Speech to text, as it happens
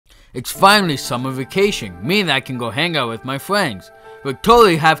It's finally summer vacation, meaning I can go hang out with my friends. We'll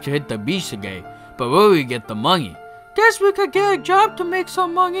totally have to hit the beach today, but where will we get the money? Guess we could get a job to make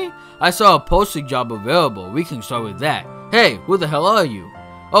some money. I saw a posting job available, we can start with that. Hey, who the hell are you?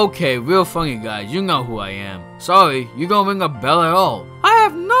 Okay, real funny guys, you know who I am. Sorry, you don't ring a bell at all. I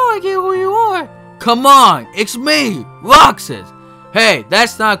have no idea who you are. Come on, it's me, Roxas. Hey,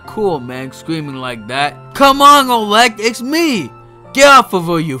 that's not cool, man, screaming like that. Come on, Oleg, it's me. Get off of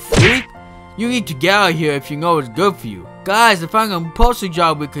her, you freak. You need to get out of here if you know what's good for you. Guys, I found a posting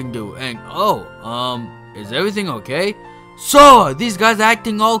job we can do, and is everything okay? So, these guys are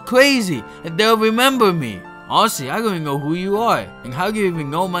acting all crazy, and they'll remember me. Honestly, I don't even know who you are, and how do you even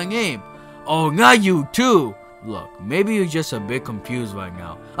know my name? Oh, not you too. Look, maybe you're just a bit confused right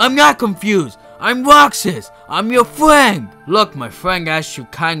now. I'm not confused. I'm Roxas. I'm your friend. Look, my friend asked you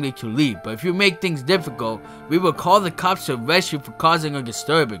kindly to leave, but if you make things difficult, we will call the cops to arrest you for causing a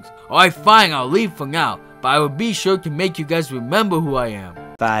disturbance. Alright, fine, I'll leave for now, but I will be sure to make you guys remember who I am.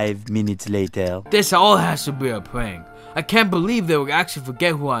 5 minutes later. This all has to be a prank. I can't believe they would actually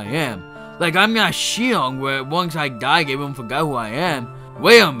forget who I am. Like, I'm not Xiong, where once I died, everyone forgot who I am.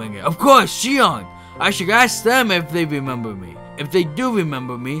 Wait a minute, of course, Xiong! I should ask them if they remember me. If they do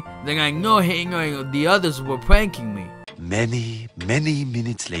remember me, then I know Hanger and the others were pranking me. Many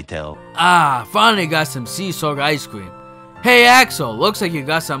minutes later. Ah, finally got some sea salt ice cream. Hey Axel, looks like you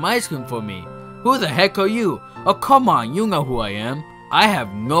got some ice cream for me. Who the heck are you? Oh come on, you know who I am. I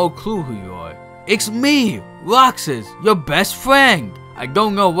have no clue who you are. It's me, Roxas, your best friend. I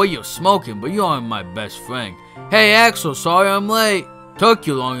don't know what you're smoking, but you are my best friend. Hey Axel, sorry I'm late. Took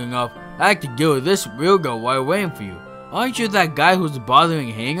you long enough. I had to deal with this real girl while waiting for you. Aren't you that guy who's bothering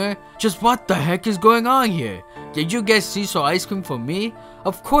Hanger? Just what the heck is going on here? Did you get sea salt ice cream for me?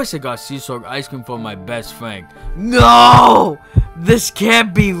 Of course I got sea salt ice cream for my best friend. No! This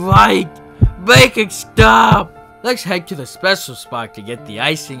can't be right! Make it stop! Let's head to the special spot to get the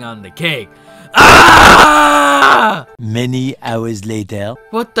icing on the cake. Ah! Many hours later.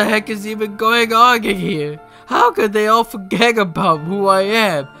 What the heck is even going on in here? How could they all forget about who I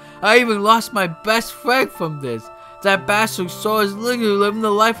am? I even lost my best friend from this. That bastard Sora is literally living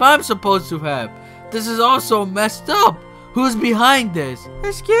the life I'm supposed to have. This is all so messed up. Who's behind this?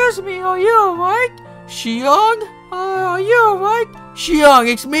 Excuse me, are you alright? Xiong? Are you alright? Xiong,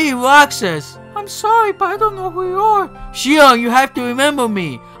 it's me, Roxas. I'm sorry, but I don't know who you are. Xiong, you have to remember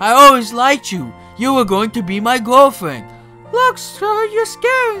me. I always liked you. You were going to be my girlfriend. Look, sir, you're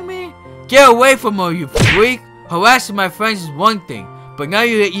scaring me. Get away from her, you freak. Harassing my friends is one thing, but now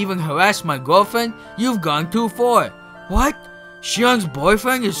you even harass my girlfriend? You've gone too far. What? Xiong's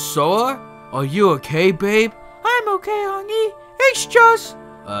boyfriend is Sora? Are you okay, babe? I'm okay, honey. It's just...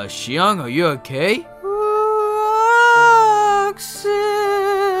 Xiong, are you okay? Roxas.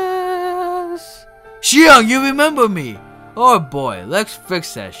 Xiong, you remember me. Oh boy, let's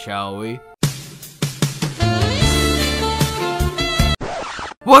fix that, shall we?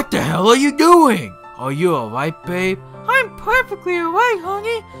 What the hell are you doing? Are you alright, babe? I'm perfectly alright,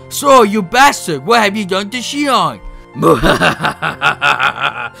 honey. So, you bastard, what have you done to Xiong?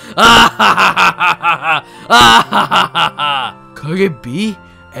 Could it be?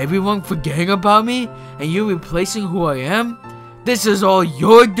 Everyone forgetting about me? And you replacing who I am? This is all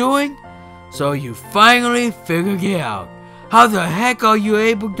you're doing? So you finally figured it out. How the heck are you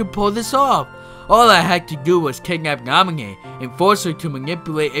able to pull this off? All I had to do was kidnap Namine and force her to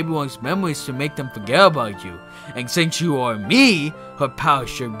manipulate everyone's memories to make them forget about you. And since you are me, her power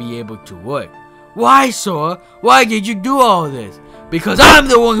should be able to work. Why, Sora? Why did you do all this? Because I'm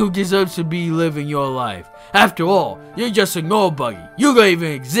the one who deserves to be living your life. After all, you're just a nobody. You don't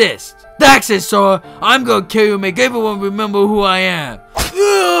even exist. That's it, Sora. I'm gonna kill you and make everyone remember who I am.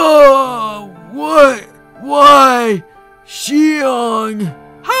 What? Why? Xiong.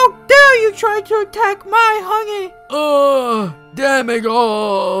 How dare you try to attack my honey? Damn it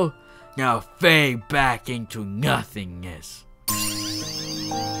all. Now fade back into nothingness.